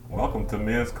welcome to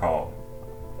Men's Call,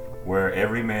 where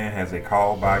every man has a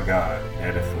call by God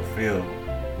that if fulfilled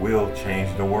will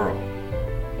change the world.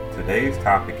 Today's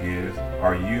topic is,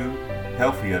 are you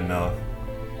healthy enough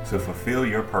to fulfill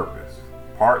your purpose?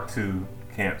 Part 2,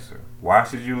 cancer. Why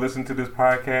should you listen to this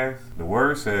podcast? The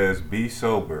word says, be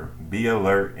sober, be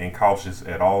alert, and cautious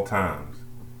at all times,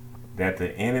 that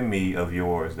the enemy of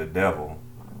yours, the devil,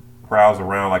 prowls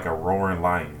around like a roaring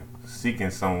lion, seeking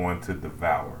someone to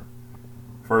devour.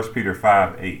 1 Peter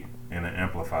 5:8 in the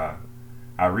Amplified.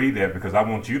 I read that because I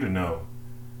want you to know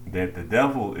that the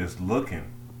devil is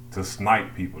looking to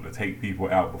snipe people, to take people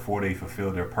out before they fulfill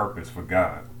their purpose for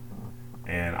God.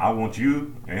 And I want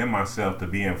you and myself to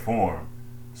be informed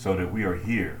so that we are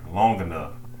here long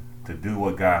enough to do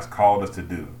what God's called us to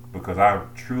do. Because I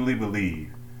truly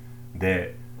believe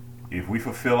that if we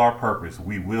fulfill our purpose,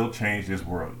 we will change this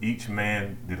world. Each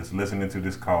man that is listening to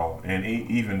this call, and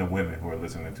even the women who are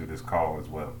listening to this call as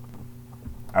well.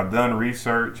 I've done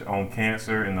research on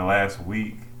cancer in the last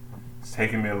week. It's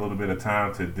taken me a little bit of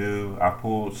time to do. I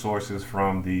pulled sources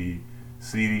from the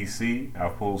CDC.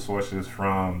 I've pulled sources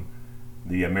from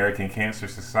the American Cancer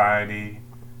Society,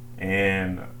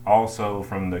 and also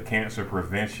from the Cancer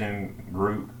Prevention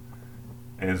Group,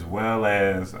 as well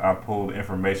as I pulled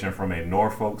information from a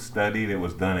Norfolk study that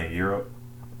was done in Europe,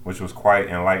 which was quite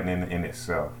enlightening in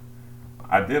itself.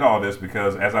 I did all this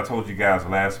because, as I told you guys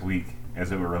last week,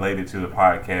 as it was related to the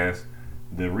podcast,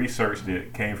 the research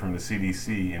that came from the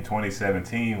CDC in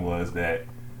 2017 was that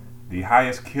the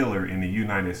highest killer in the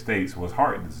United States was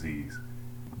heart disease.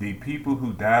 The people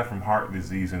who died from heart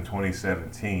disease in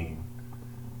 2017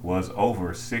 was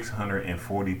over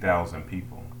 640,000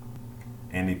 people.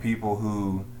 And the people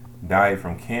who died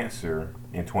from cancer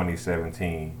in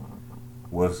 2017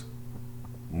 was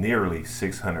nearly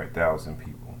 600,000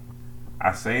 people.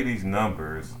 I say these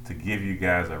numbers to give you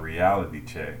guys a reality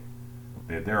check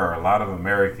that there are a lot of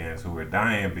Americans who are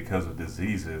dying because of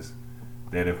diseases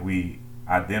that if we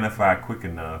identify quick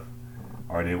enough,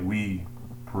 or that we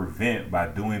prevent by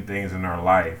doing things in our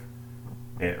life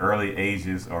at early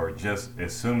ages, or just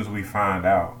as soon as we find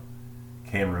out,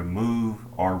 can remove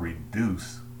or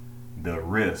reduce the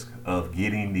risk of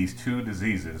getting these two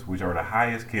diseases, which are the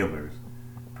highest killers,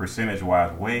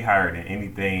 percentage-wise, way higher than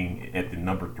anything at the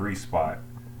number 3 spot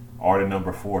or the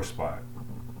number 4 spot.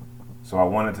 So I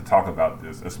wanted to talk about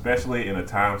this, especially in a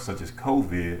time such as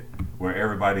COVID, where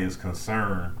everybody is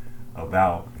concerned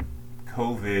about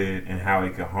COVID and how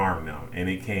it can harm them. And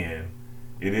it can.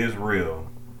 It is real.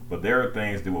 But there are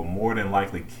things that will more than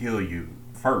likely kill you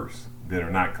first that are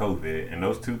not COVID, and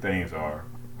those two things are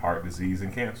heart disease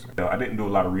and cancer. I didn't do a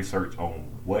lot of research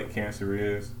on what cancer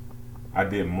is. I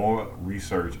did more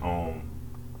research on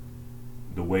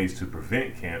the ways to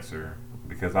prevent cancer,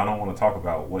 because I don't want to talk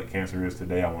about what cancer is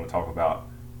today. I want to talk about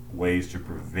ways to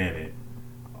prevent it,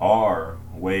 or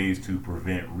ways to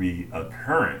prevent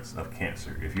reoccurrence of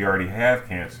cancer. If you already have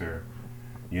cancer,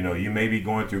 you may be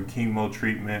going through chemo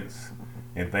treatments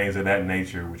and things of that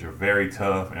nature, which are very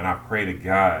tough, and I pray to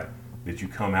God that you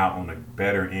come out on the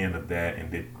better end of that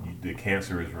and that the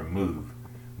cancer is removed.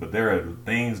 But there are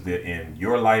things that in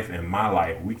your life and my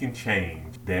life we can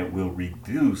change that will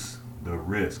reduce the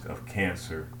risk of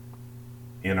cancer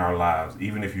in our lives,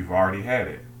 even if you've already had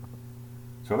it.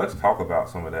 So let's talk about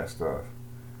some of that stuff.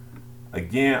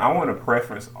 Again, I want to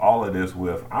preface all of this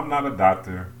with, I'm not a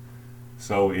doctor.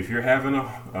 So if you're having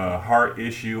a heart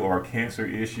issue or a cancer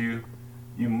issue,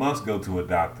 you must go to a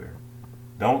doctor.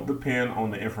 Don't depend on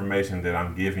the information that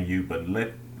I'm giving you, but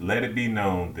let it be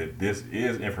known that this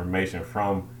is information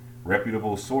from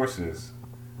reputable sources.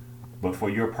 But for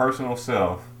your personal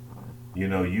self, you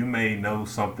may know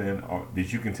something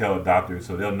that you can tell a doctor,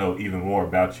 so they'll know even more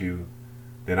about you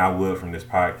than I would from this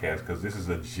podcast, because this is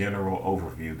a general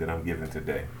overview that I'm giving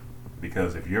today.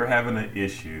 Because if you're having an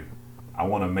issue, I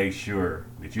want to make sure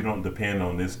that you don't depend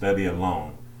on this study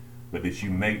alone, but that you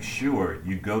make sure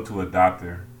you go to a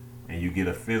doctor and you get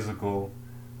a physical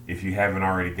if you haven't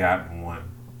already gotten one,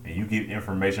 and you get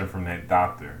information from that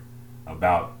doctor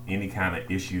about any kind of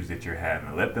issues that you're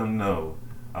having. Let them know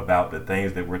about the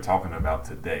things that we're talking about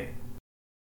today.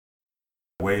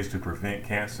 Ways to prevent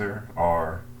cancer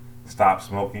are stop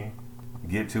smoking,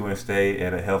 get to and stay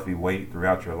at a healthy weight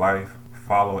throughout your life,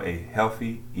 follow a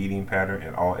healthy eating pattern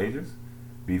at all ages,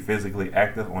 be physically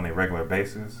active on a regular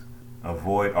basis,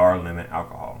 avoid or limit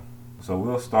alcohol. So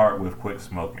we'll start with quit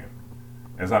smoking.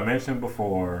 As I mentioned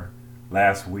before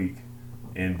last week,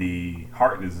 in the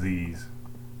heart disease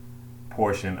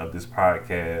portion of this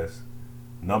podcast,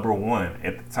 number 1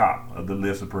 at the top of the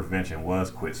list of prevention was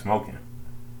quit smoking.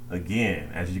 Again,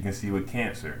 as you can see with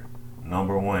cancer,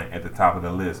 number 1 at the top of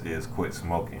the list is quit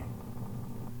smoking.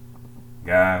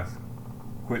 Guys,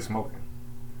 quit smoking.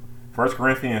 1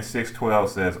 Corinthians 6:12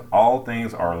 says, all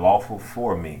things are lawful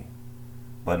for me,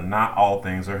 but not all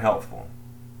things are helpful.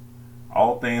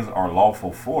 All things are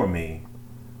lawful for me,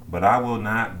 but I will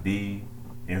not be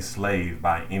enslaved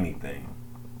by anything.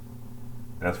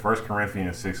 That's 1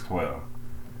 Corinthians 6:12.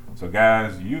 So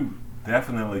guys, you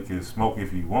definitely can smoke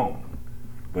if you want,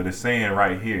 but it's saying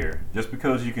right here, just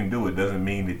because you can do it doesn't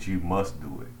mean that you must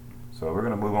do it. So we're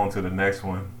going to move on to the next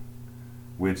one,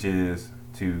 which is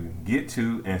to get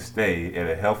to and stay at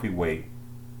a healthy weight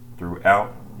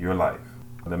throughout your life.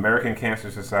 The American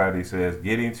Cancer Society says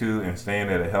getting to and staying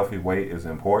at a healthy weight is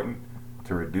important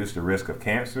to reduce the risk of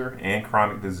cancer and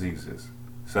chronic diseases,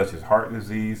 such as heart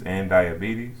disease and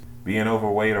diabetes. Being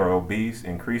overweight or obese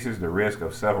increases the risk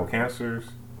of several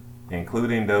cancers,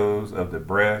 including those of the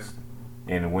breast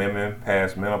in women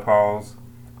past menopause,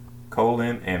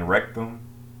 colon and rectum,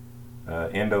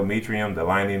 endometrium, the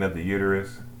lining of the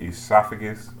uterus,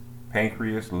 esophagus,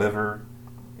 pancreas, liver,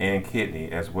 and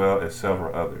kidney, as well as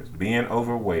several others. Being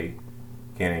overweight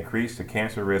can increase the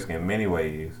cancer risk in many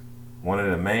ways. One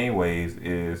of the main ways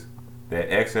is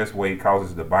that excess weight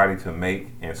causes the body to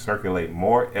make and circulate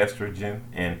more estrogen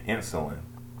and insulin,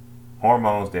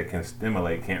 hormones that can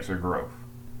stimulate cancer growth.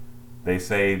 They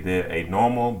say that a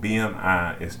normal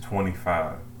BMI is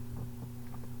 25.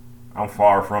 I'm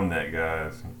far from that,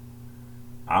 guys.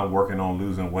 I'm working on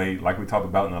losing weight. Like we talked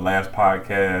about in the last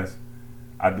podcast,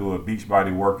 I do a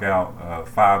Beachbody workout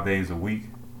 5 days a week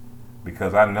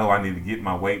because I know I need to get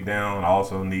my weight down. I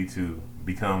also need to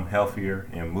become healthier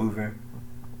and moving.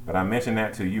 But I mentioned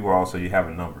that to you all so you have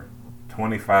a number.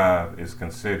 25 is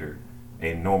considered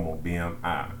a normal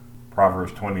BMI.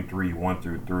 Proverbs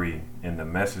 23:1-3 in the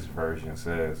Message version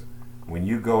says, when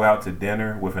you go out to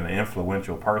dinner with an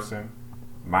influential person,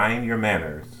 mind your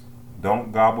manners.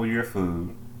 Don't gobble your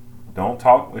food. Don't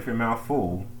talk with your mouth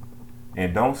full.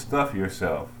 And don't stuff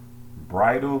yourself.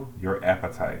 Bridle your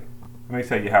appetite. Let me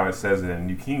tell you how it says it in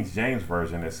New King James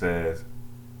Version. It says,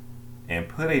 and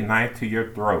put a knife to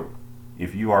your throat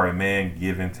if you are a man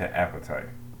given to appetite.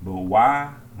 But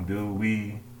why do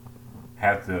we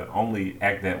have to only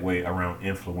act that way around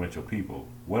influential people?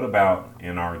 What about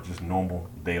in our just normal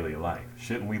daily life?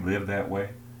 Shouldn't we live that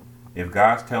way? If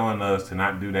God's telling us to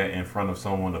not do that in front of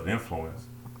someone of influence,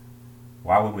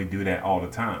 why would we do that all the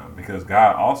time? Because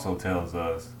God also tells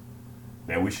us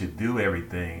that we should do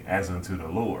everything as unto the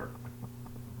Lord,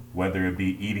 whether it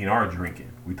be eating or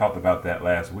drinking. We talked about that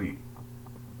last week.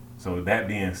 So with that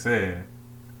being said,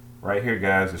 right here,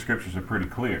 guys, the scriptures are pretty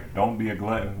clear. Don't be a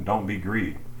glutton. Don't be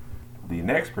greedy. The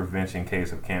next prevention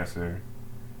case of cancer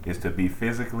is to be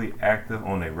physically active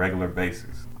on a regular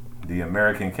basis. The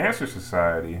American Cancer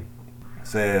Society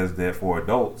says that for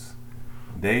adults,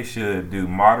 they should do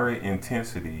moderate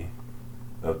intensity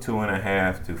of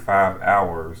 2.5 to 5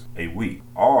 hours a week,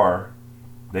 or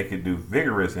they could do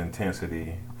vigorous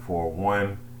intensity for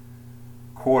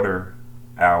 1/4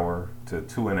 hour to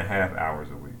 2.5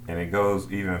 hours a week. And it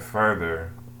goes even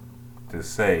further to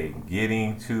say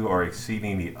getting to or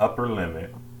exceeding the upper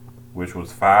limit, which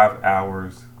was 5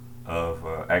 hours of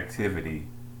activity,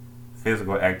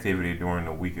 physical activity during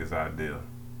the week is ideal.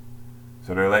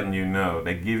 So they're letting you know,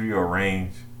 they give you a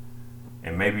range,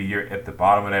 and maybe you're at the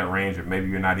bottom of that range, or maybe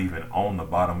you're not even on the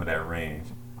bottom of that range.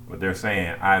 But they're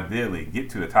saying ideally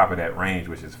get to the top of that range,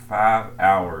 which is 5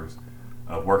 hours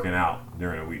of working out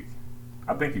during the week.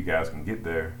 I think you guys can get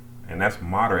there, and that's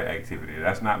moderate activity.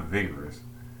 That's not vigorous.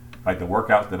 Like the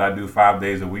workouts that I do 5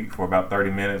 days a week for about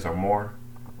 30 minutes or more,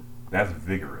 that's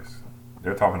vigorous.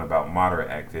 They're talking about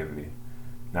moderate activity.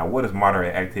 Now, what does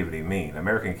moderate activity mean?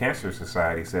 American Cancer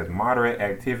Society says moderate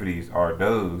activities are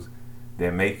those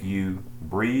that make you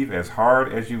breathe as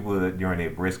hard as you would during a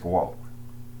brisk walk.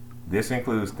 This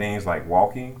includes things like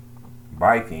walking,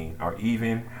 biking, or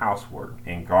even housework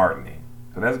and gardening.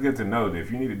 So that's good to know that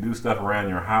if you need to do stuff around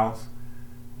your house,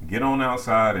 get on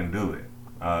outside and do it.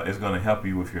 It's going to help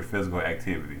you with your physical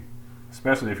activity,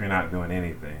 especially if you're not doing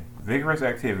anything. Vigorous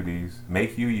activities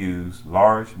make you use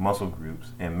large muscle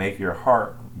groups and make your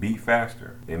heart beat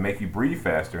faster. They make you breathe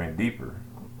faster and deeper,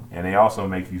 and they also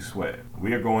make you sweat.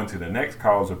 We are going to the next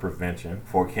cause of prevention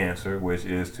for cancer, which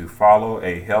is to follow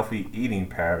a healthy eating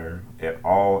pattern at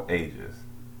all ages.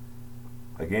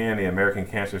 Again, the American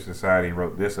Cancer Society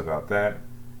wrote this about that.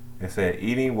 It said,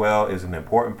 eating well is an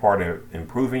important part of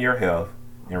improving your health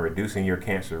and reducing your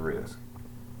cancer risk.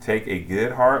 Take a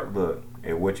good hard look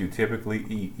at what you typically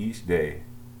eat each day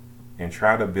and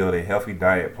try to build a healthy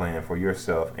diet plan for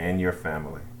yourself and your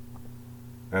family.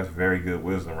 That's very good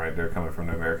wisdom right there coming from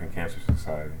the American Cancer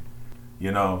Society.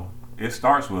 You know, it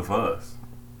starts with us.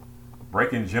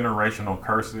 Breaking generational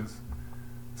curses.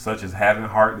 such as having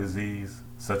heart disease,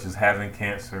 such as having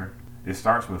cancer. It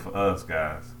starts with us,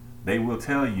 guys. They will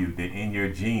tell you that in your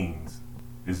genes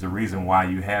is the reason why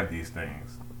you have these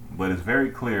things. But it's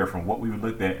very clear from what we've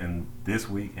looked at in this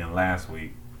week and last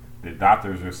week that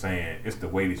doctors are saying it's the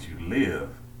way that you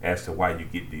live as to why you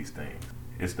get these things.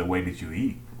 It's the way that you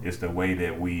eat. It's the way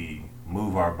that we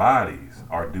move our bodies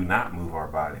or do not move our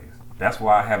bodies. That's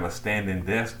why I have a standing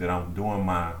desk that I'm doing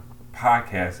my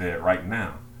podcast at right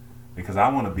now, because I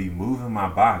want to be moving my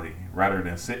body rather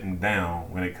than sitting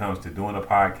down when it comes to doing a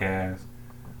podcast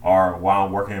or while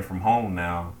I'm working from home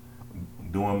now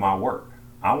doing my work.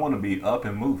 I want to be up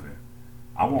and moving.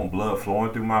 I want blood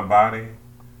flowing through my body.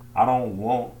 I don't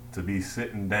want to be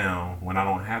sitting down when I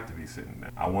don't have to be sitting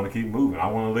down. I want to keep moving. I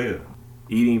want to live.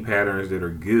 Eating patterns that are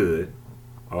good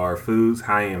are foods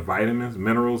high in vitamins,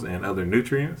 minerals, and other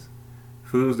nutrients.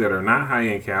 Foods that are not high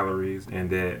in calories and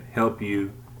that help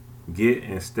you get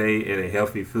and stay at a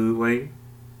healthy food weight.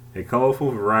 A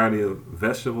colorful variety of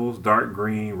vegetables, dark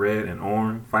green, red, and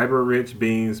orange. Fiber-rich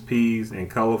beans, peas, and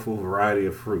colorful variety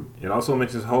of fruit. It also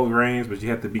mentions whole grains, but you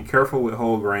have to be careful with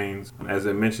whole grains, as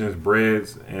it mentions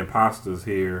breads and pastas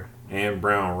here and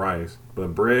brown rice.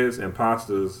 But breads and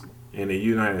pastas in the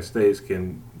United States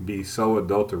can be so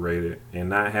adulterated and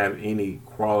not have any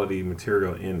quality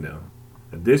material in them.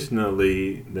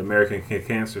 Additionally, the American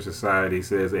Cancer Society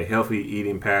says a healthy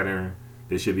eating pattern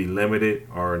that should be limited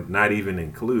or not even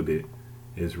included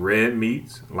is red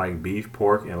meats like beef,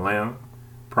 pork, and lamb,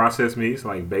 processed meats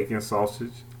like bacon,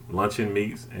 sausage, luncheon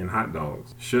meats, and hot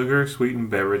dogs, sugar, sweetened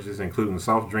beverages including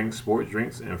soft drinks, sport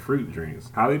drinks, and fruit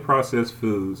drinks, highly processed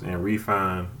foods, and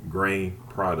refined grain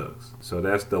products. So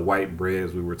that's the white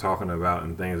breads we were talking about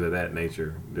and things of that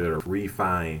nature that are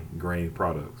refined grain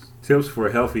products. Tips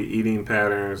for healthy eating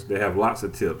patterns. They have lots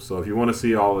of tips. So if you want to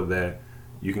see all of that,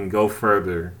 you can go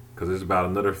further because there's about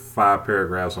another 5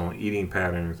 paragraphs on eating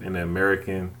patterns in the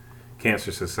American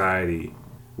Cancer Society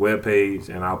webpage,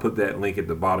 and I'll put that link at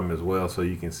the bottom as well so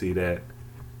you can see that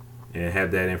and have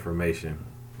that information.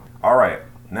 All right,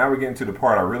 now we're getting to the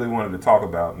part I really wanted to talk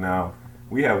about. Now,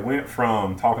 we have went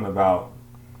from talking about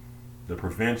the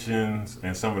preventions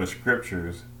and some of the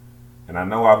scriptures, and I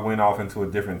know I went off into a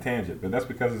different tangent, but that's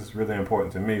because it's really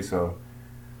important to me, so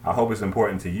I hope it's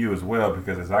important to you as well,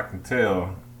 because as I can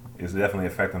tell, it's definitely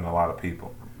affecting a lot of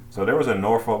people. So there was a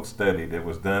Norfolk study that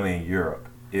was done in Europe.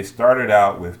 It started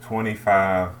out with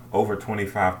over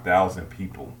 25,000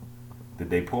 people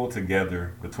that they pulled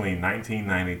together between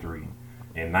 1993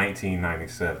 and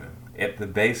 1997. At the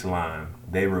baseline,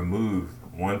 they removed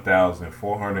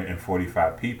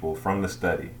 1,445 people from the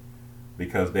study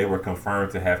because they were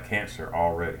confirmed to have cancer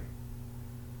already.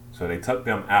 So they took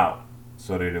them out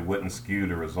so that it wouldn't skew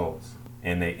the results.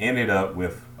 And they ended up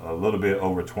with a little bit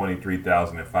over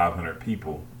 23,500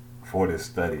 people for this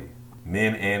study,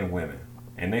 men and women.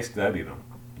 And they studied them.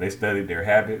 They studied their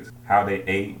habits, how they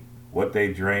ate, what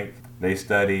they drank. They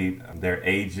studied their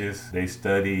ages. They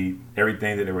studied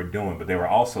everything that they were doing, but they were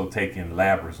also taking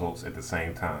lab results at the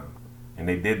same time. And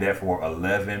they did that for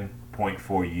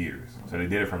 11.4 years. So they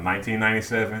did it from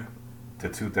 1997 to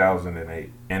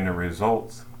 2008. And the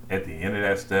results at the end of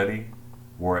that study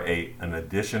were an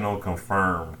additional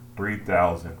confirmed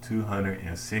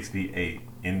 3,268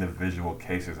 individual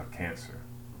cases of cancer.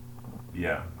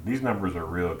 Yeah, these numbers are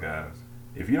real, guys.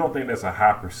 If you don't think that's a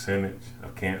high percentage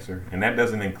of cancer, and that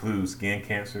doesn't include skin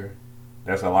cancer,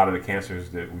 that's a lot of the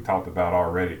cancers that we talked about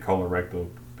already,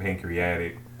 colorectal,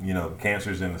 pancreatic,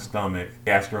 cancers in the stomach,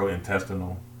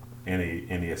 gastrointestinal,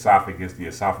 in the esophagus, the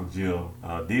esophageal.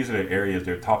 These are the areas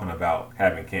they're talking about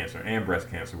having cancer, and breast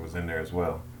cancer was in there as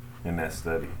well in that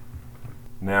study.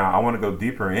 Now, I want to go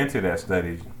deeper into that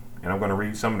study, and I'm going to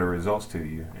read some of the results to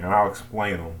you, and I'll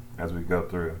explain them as we go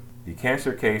through. The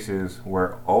cancer cases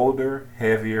were older,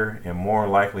 heavier, and more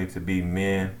likely to be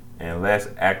men, and less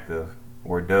active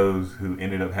were those who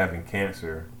ended up having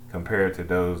cancer compared to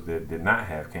those that did not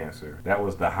have cancer. That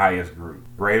was the highest group.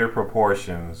 Greater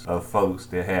proportions of folks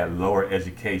that had lower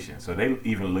education. So they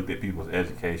even looked at people's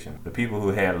education. The people who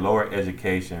had lower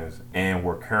educations and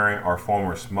were current or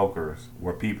former smokers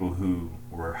were people who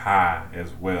were high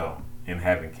as well in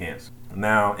having cancer.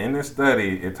 Now, in this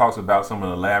study, it talks about some of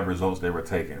the lab results they were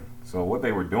taking. So what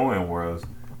they were doing was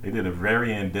they did a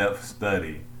very in-depth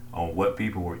study on what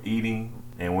people were eating.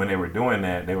 And when they were doing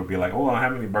that, they would be like, oh, how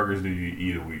many burgers do you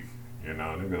eat a week? And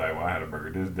they'd be like, well, I had a burger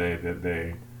this day, that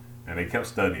day. And they kept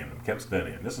studying them,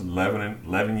 This is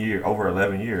 11 years, over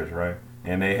 11 years, right?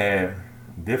 And they had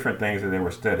different things that they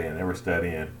were studying. They were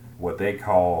studying what they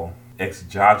call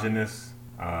exogenous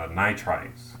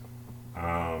nitrites.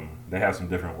 They have some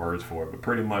different words for it, but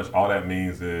pretty much all that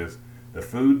means is the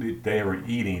food that they were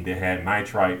eating that had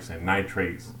nitrites and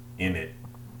nitrates in it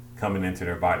coming into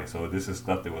their body. So this is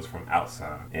stuff that was from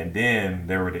outside. And then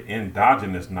there were the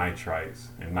endogenous nitrites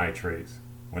and nitrates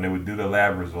when they would do the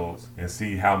lab results and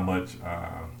see how much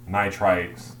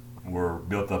nitrites were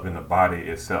built up in the body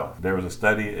itself. There was a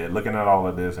study looking at all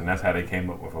of this, and that's how they came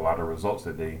up with a lot of results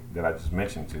that I just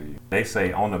mentioned to you. They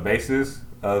say on the basis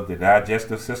of the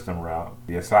digestive system route,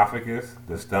 the esophagus,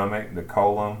 the stomach, the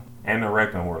colon, and the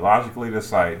rectum were logically the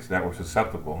sites that were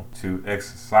susceptible to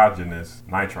exogenous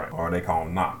nitrite, or they call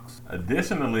them NOx.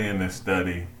 Additionally, in this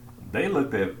study, they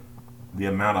looked at the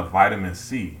amount of vitamin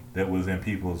C that was in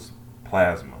people's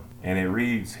plasma. And it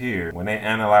reads here, when they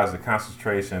analyzed the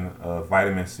concentration of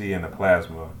vitamin C in the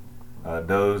plasma,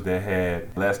 those that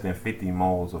had less than 50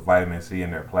 moles of vitamin C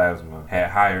in their plasma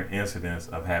had higher incidence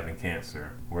of having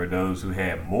cancer, where those who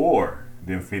had more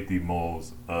than 50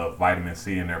 moles of vitamin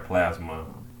C in their plasma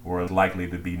were likely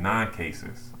to be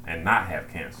non-cases and not have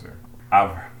cancer.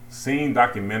 I've seen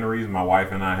documentaries my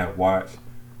wife and I have watched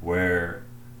where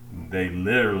they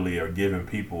literally are giving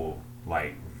people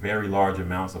like very large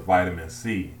amounts of vitamin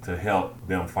C to help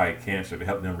them fight cancer, to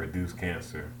help them reduce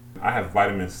cancer. I have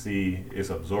vitamin C, it's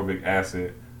absorbic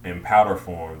acid in powder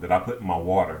form that I put in my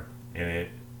water. And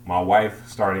my wife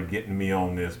started getting me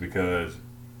on this because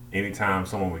anytime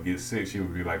someone would get sick, she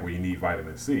would be like, well, you need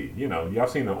vitamin C. You know, y'all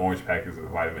seen the orange packets of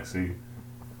vitamin C.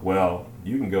 Well,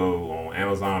 you can go on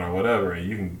Amazon or whatever and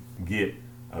you can get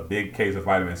a big case of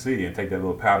vitamin C and take that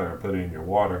little powder and put it in your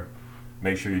water.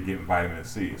 Make sure you're getting vitamin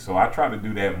C. So I try to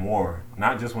do that more,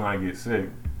 not just when I get sick,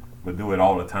 but do it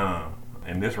all the time.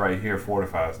 And this right here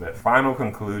fortifies that. Final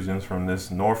conclusions from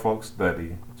this Norfolk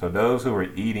study. So those who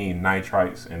were eating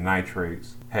nitrites and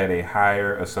nitrates had a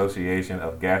higher association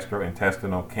of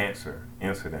gastrointestinal cancer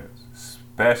incidence,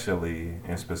 especially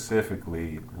and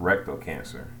specifically rectal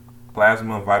cancer.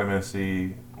 Plasma vitamin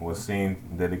C was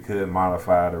seen that it could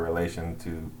modify the relation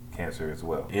to cancer as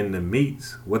well. In the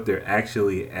meats, what they're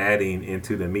actually adding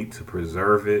into the meat to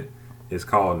preserve it is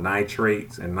called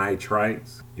nitrates and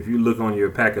nitrites. If you look on your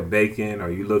pack of bacon or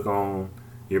you look on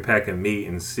your pack of meat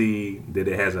and see that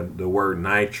it has the word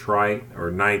nitrite or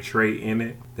nitrate in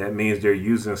it, that means they're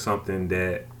using something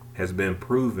that has been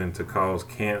proven to cause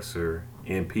cancer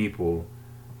in people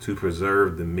to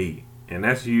preserve the meat. And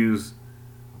that's used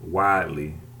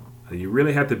widely. You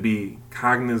really have to be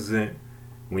cognizant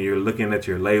when you're looking at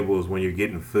your labels when you're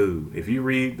getting food. If you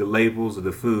read the labels of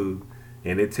the food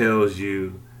and it tells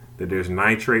you that there's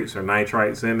nitrates or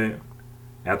nitrites in it,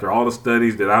 after all the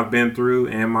studies that I've been through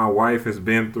and my wife has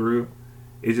been through,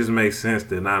 it just makes sense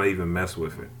to not even mess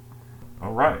with it.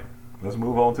 All right, let's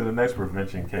move on to the next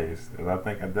prevention case, as I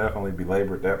think I definitely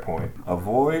belabored that point.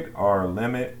 Avoid or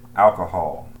limit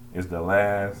alcohol is the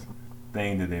last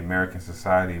thing that the American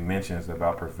Society mentions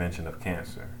about prevention of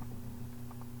cancer.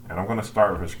 And I'm going to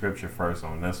start with a scripture first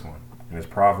on this one. And it's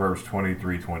Proverbs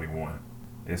 23:21.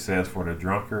 It says, for the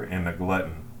drunkard and the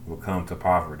glutton will come to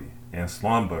poverty, and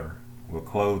slumber will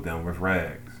clothe them with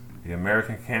rags. The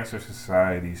American Cancer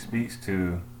Society speaks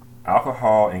to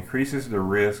alcohol increases the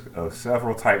risk of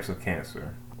several types of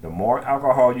cancer. The more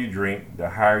alcohol you drink,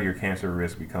 the higher your cancer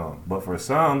risk becomes. But for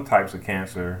some types of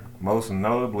cancer, most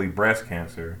notably breast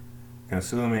cancer,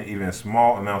 consuming even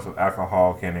small amounts of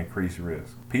alcohol can increase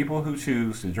risk. People who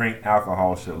choose to drink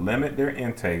alcohol should limit their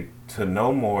intake to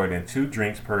no more than 2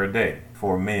 drinks per day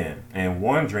for men and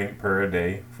 1 drink per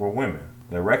day for women.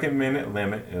 The recommended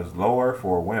limit is lower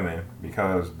for women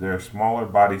because their smaller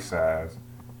body size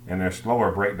and their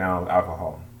slower breakdown of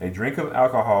alcohol. A drink of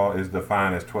alcohol is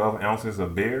defined as 12 ounces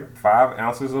of beer, 5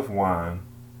 ounces of wine,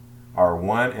 or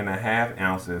 1.5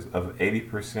 ounces of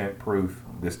 80% proof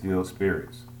distilled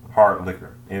spirits, hard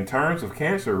liquor. In terms of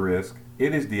cancer risk,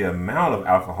 it is the amount of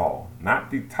alcohol,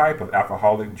 not the type of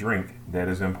alcoholic drink, that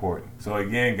is important. So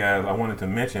again, guys, I wanted to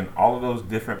mention all of those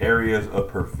different areas of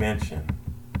prevention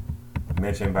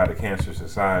mentioned by the Cancer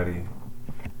Society,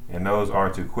 and those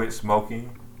are to quit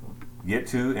smoking, get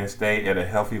to and stay at a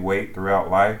healthy weight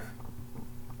throughout life,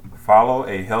 follow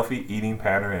a healthy eating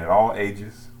pattern at all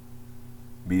ages,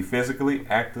 be physically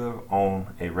active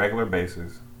on a regular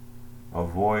basis,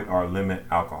 avoid or limit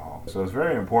alcohol. So it's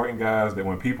very important, guys, that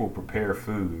when people prepare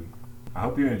food, I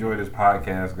hope you enjoy this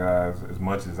podcast, guys, as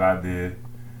much as I did.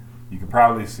 You can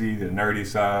probably see the nerdy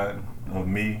side of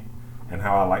me and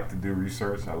how I like to do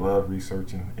research. I love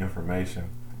researching information.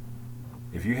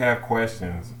 If you have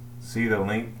questions, see the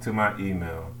link to my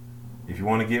email. If you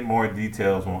want to get more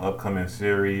details on upcoming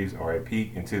series or a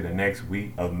peek into the next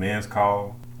week of Men's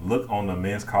Call, look on the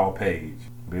Men's Call page.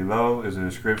 Below is a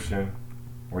description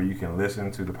where you can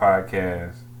listen to the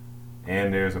podcast,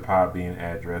 and there's a Podbean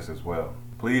address as well.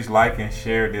 Please like and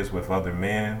share this with other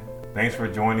men. Thanks for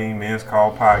joining Men's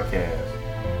Call Podcast,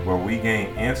 where we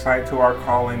gain insight to our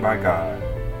calling by God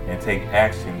and take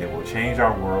action that will change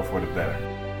our world for the better.